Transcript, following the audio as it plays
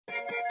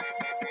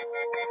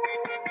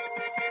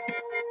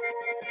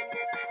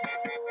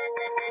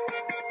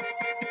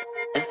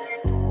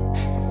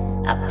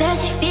I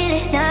bet you feel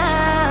it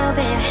now,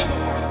 baby.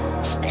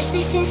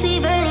 Especially since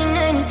we've only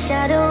known each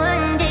other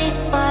one day.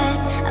 But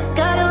I've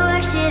gotta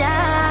work it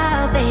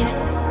out, baby.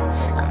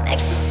 I'm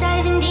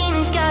exorcising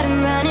demons, got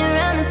 'em running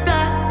around the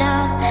block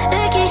now.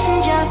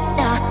 Location drop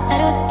now,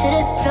 pedal to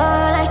the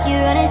floor like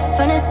you're running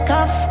from the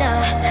cops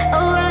now.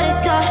 Oh, what a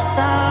cop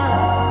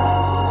out.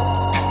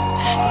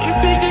 You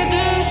picked the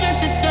game, shut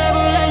the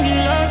devil and you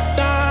locked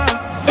down.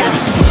 Yeah.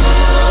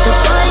 The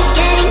water's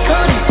getting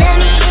colder, let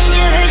me in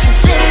your ocean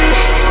swim.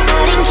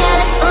 Out in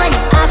California,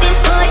 I've been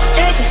forced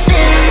straight to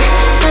swim.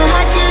 So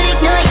hard to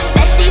ignore you,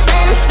 especially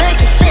when I'm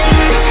smirking swim.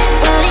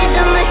 Water's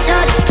on my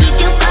shoulders, keep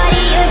your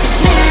body open.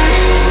 Swim,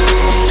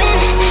 I'm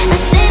swimming, I'm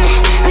swimming,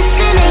 I'm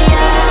swimming,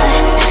 yeah.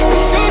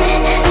 I'm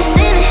swimming, I'm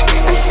swimming,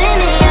 I'm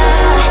swimming,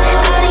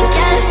 yeah. Out in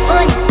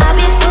California, I've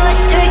been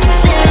forced straight to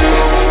swim.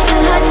 So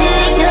hard to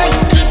ignore you,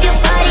 keep your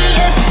body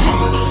open.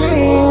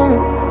 Swim.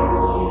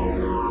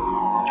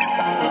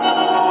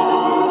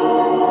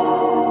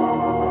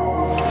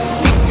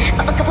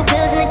 Pop a couple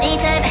pills in the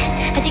daytime.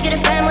 How'd you get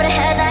a friend with a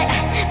headlight?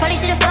 Probably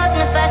should've fucked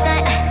on the first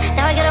night.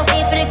 Now I gotta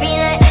wait for the green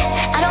light.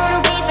 I don't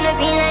wanna wait for no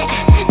green light.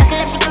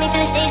 Narcolepsy got me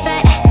feeling stage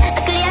fright.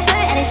 Luckily I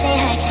flirt at the same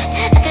height.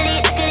 Luckily,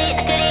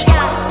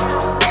 yeah.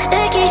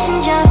 Location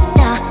drop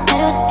now,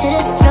 pedal to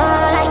the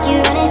floor like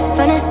you're running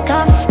from the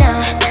cops now.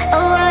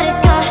 Oh, what a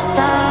cop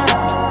out.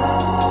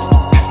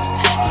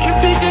 You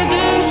picked the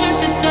game, shut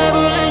the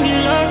devil and you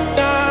locked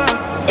down.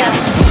 Yeah.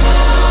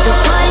 The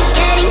water's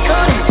getting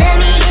colder, let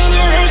me in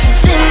your ocean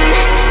swim.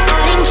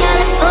 Out in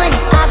California,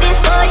 I've been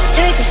forced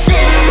straight to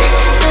swim.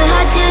 So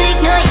hard to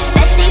ignore you,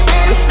 especially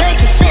when I'm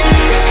smirking swim.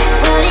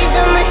 Water's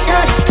on my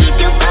shoulders, keep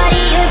your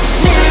body open.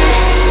 Swim,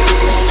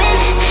 I'm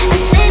swimming,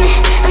 I'm swimming,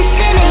 I'm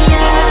swimming,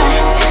 yeah.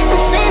 I'm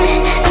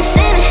swimming, I'm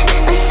swimming,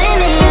 I'm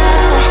swimming,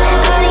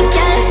 yeah. Out in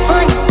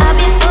California, I've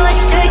been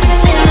forced straight to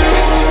swim.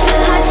 So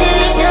hard to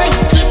ignore you,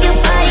 keep your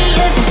body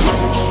open.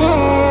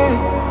 Swim,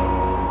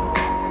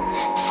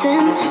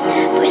 swim,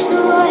 push the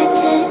water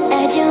to the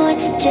edge and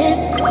watch it drip.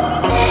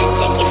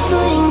 Check your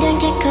footing, don't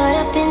get caught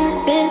up in the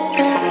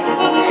river.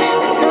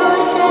 I know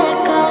I said I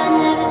call, I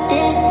never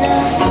did, no.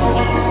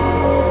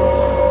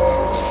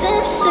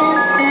 Swim, swim,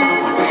 no.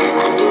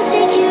 I can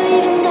take you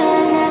even though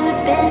I've never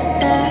been,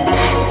 no.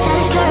 The tide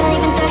is currently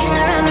been thrashing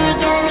around me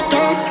again and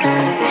again,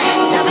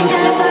 and I've been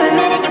drowning for a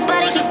minute, your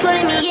body keeps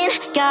pulling me in,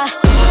 yeah.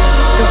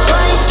 The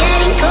water's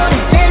getting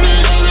colder, let me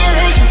in your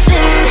ocean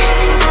swim.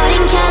 Out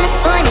in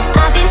California,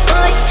 I've been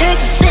forced straight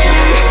to swim.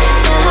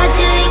 So hard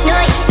to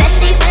ignore you,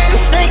 especially when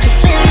I'm smirking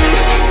swim.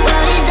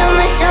 Water's on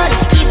my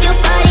shoulders, keep your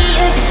body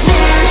open.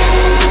 Swim,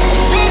 I'm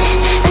swimming,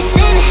 I'm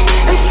swimming,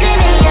 I'm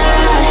swimming, yeah.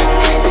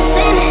 I'm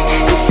swimming,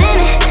 I'm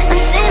swimming, I'm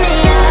swimming,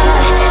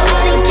 yeah.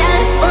 Out in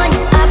California,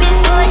 I've been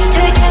forced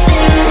straight to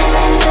swim.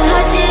 So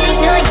hard to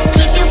ignore you,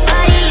 keep your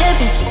body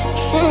open.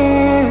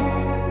 Swim.